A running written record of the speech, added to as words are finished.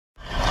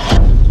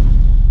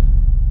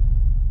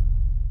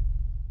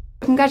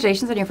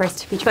Congratulations on your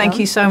first feature film. Thank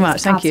you so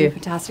much. Thank you.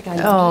 Fantastic.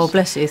 Oh,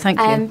 bless you. Thank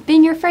you.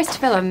 Being your first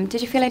film,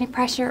 did you feel any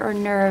pressure or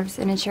nerves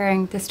in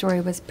ensuring the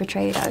story was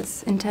portrayed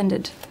as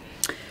intended?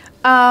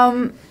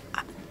 I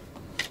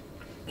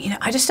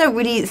just don't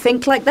really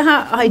think like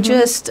that. I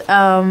just,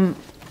 I'm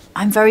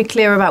very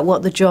clear about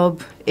what the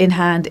job in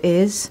hand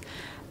is.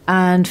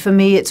 And for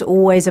me, it's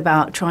always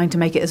about trying to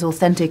make it as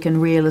authentic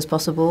and real as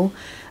possible,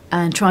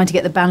 and trying to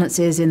get the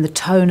balances in the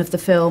tone of the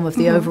film, of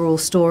the overall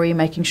story,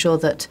 making sure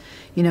that,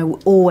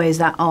 always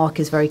that arc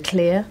is very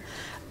clear.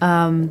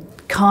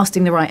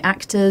 Casting the right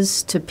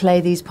actors to play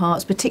these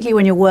parts, particularly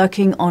when you're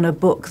working on a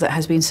book that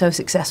has been so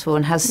successful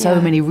and has so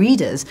many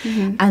readers,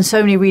 and so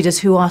many readers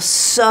who are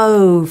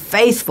so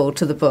faithful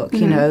to the book.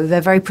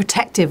 They're very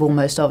protective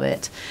almost of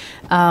it.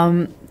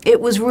 It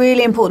was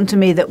really important to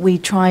me that we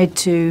tried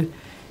to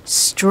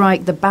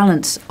strike the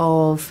balance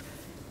of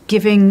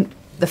giving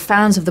the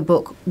fans of the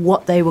book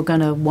what they were going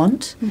to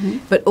want,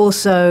 but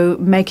also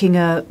making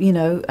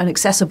an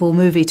accessible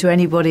movie to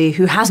anybody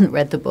who hasn't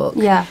read the book.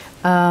 Yeah.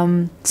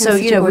 So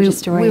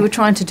we were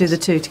trying to do the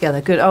two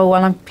together. Good. Oh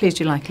well, I'm pleased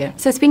you like it.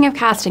 So speaking of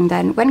casting,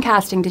 then, when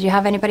casting, did you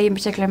have anybody in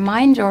particular in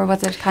mind, or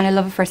was it kind of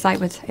love at first sight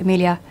with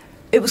Emilia?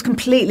 It was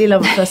completely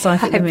love at first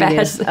sight with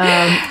Emilia,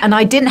 and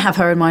I didn't have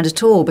her in mind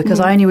at all because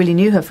I only really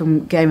knew her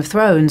from Game of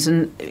Thrones,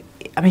 and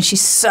I mean,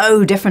 she's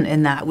so different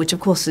in that, which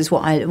of course is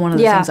one of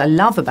the things I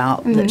love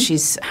about that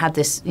she's had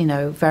this,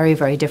 very,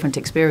 very different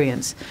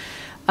experience.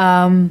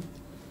 The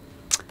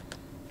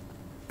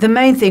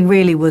main thing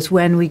really was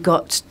when we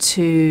got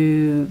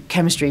to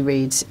chemistry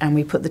reads and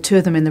we put the two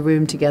of them in the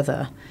room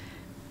together,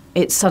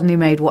 it suddenly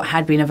made what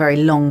had been a very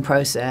long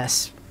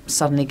process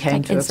suddenly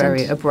came to a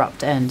very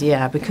abrupt end.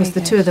 Yeah, because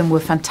the two of them were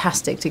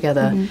fantastic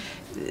together.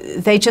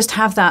 They just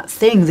have that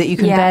thing that you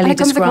can barely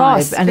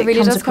describe. And it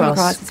really does come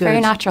across. It's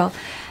very natural.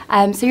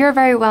 So you're a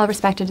very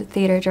well-respected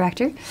theatre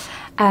director.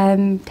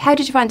 How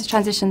did you find the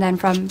transition then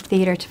from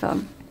theatre to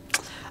film?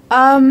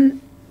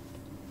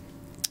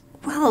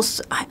 Well,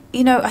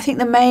 I think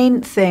the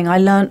main thing I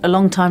learned a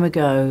long time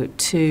ago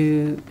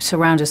to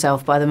surround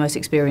yourself by the most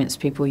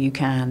experienced people you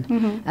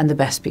can and the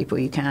best people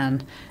you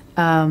can.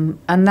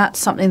 And that's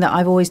something that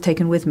I've always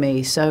taken with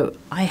me. So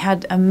I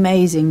had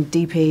amazing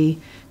DP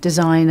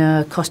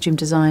designer, costume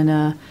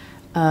designer,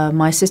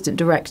 my assistant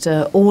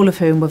director, all of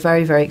whom were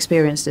very, very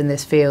experienced in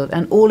this field,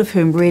 and all of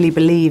whom really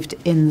believed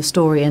in the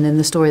story and in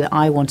the story that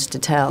I wanted to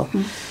tell.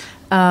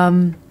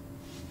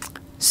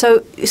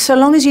 So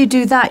long as you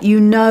do that, you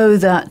know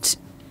that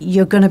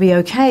you're going to be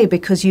okay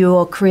because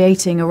you're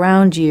creating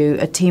around you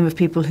a team of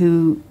people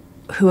who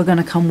are going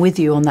to come with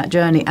you on that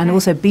journey and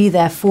also be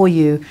there for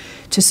you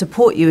to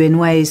support you in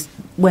ways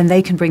when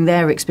they can bring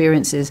their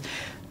experiences.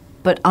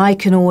 But I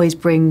can always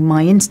bring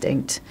my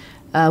instinct.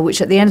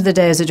 Which at the end of the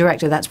day, as a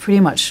director, that's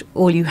pretty much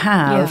all you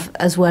have,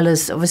 as well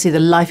as obviously the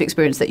life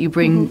experience that you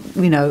bring,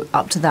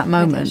 up to that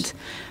moment.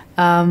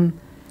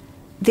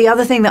 The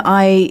other thing that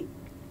I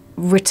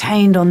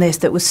retained on this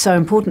that was so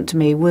important to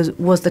me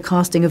was the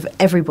casting of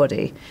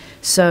everybody.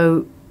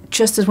 So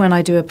just as when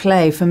I do a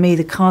play, for me,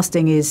 the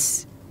casting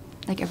is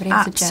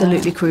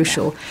absolutely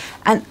crucial.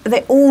 And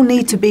they all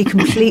need to be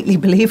completely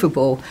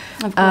believable.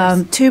 Of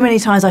course. Too many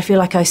times I feel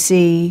like I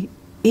see,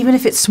 even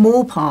if it's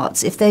small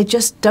parts, if you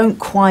just don't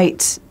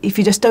quite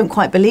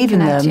believe in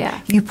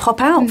them, you pop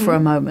out for a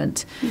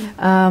moment.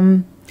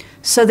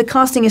 So the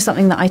casting is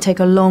something that I take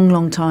a long,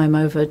 long time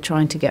over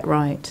trying to get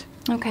right.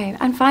 Okay,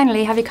 and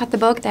finally, have you cut the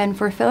bug then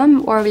for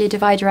film, or will you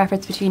divide your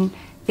efforts between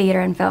theatre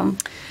and film?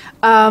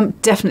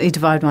 Definitely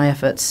divide my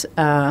efforts.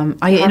 In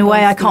a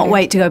way, I can't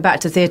wait to go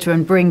back to theatre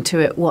and bring to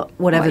it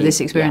whatever this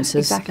experience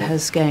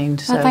has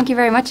gained. Well, thank you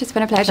very much. It's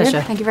been a pleasure.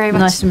 Thank you very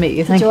much. Nice to meet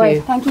you. Thank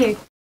you. Thank you.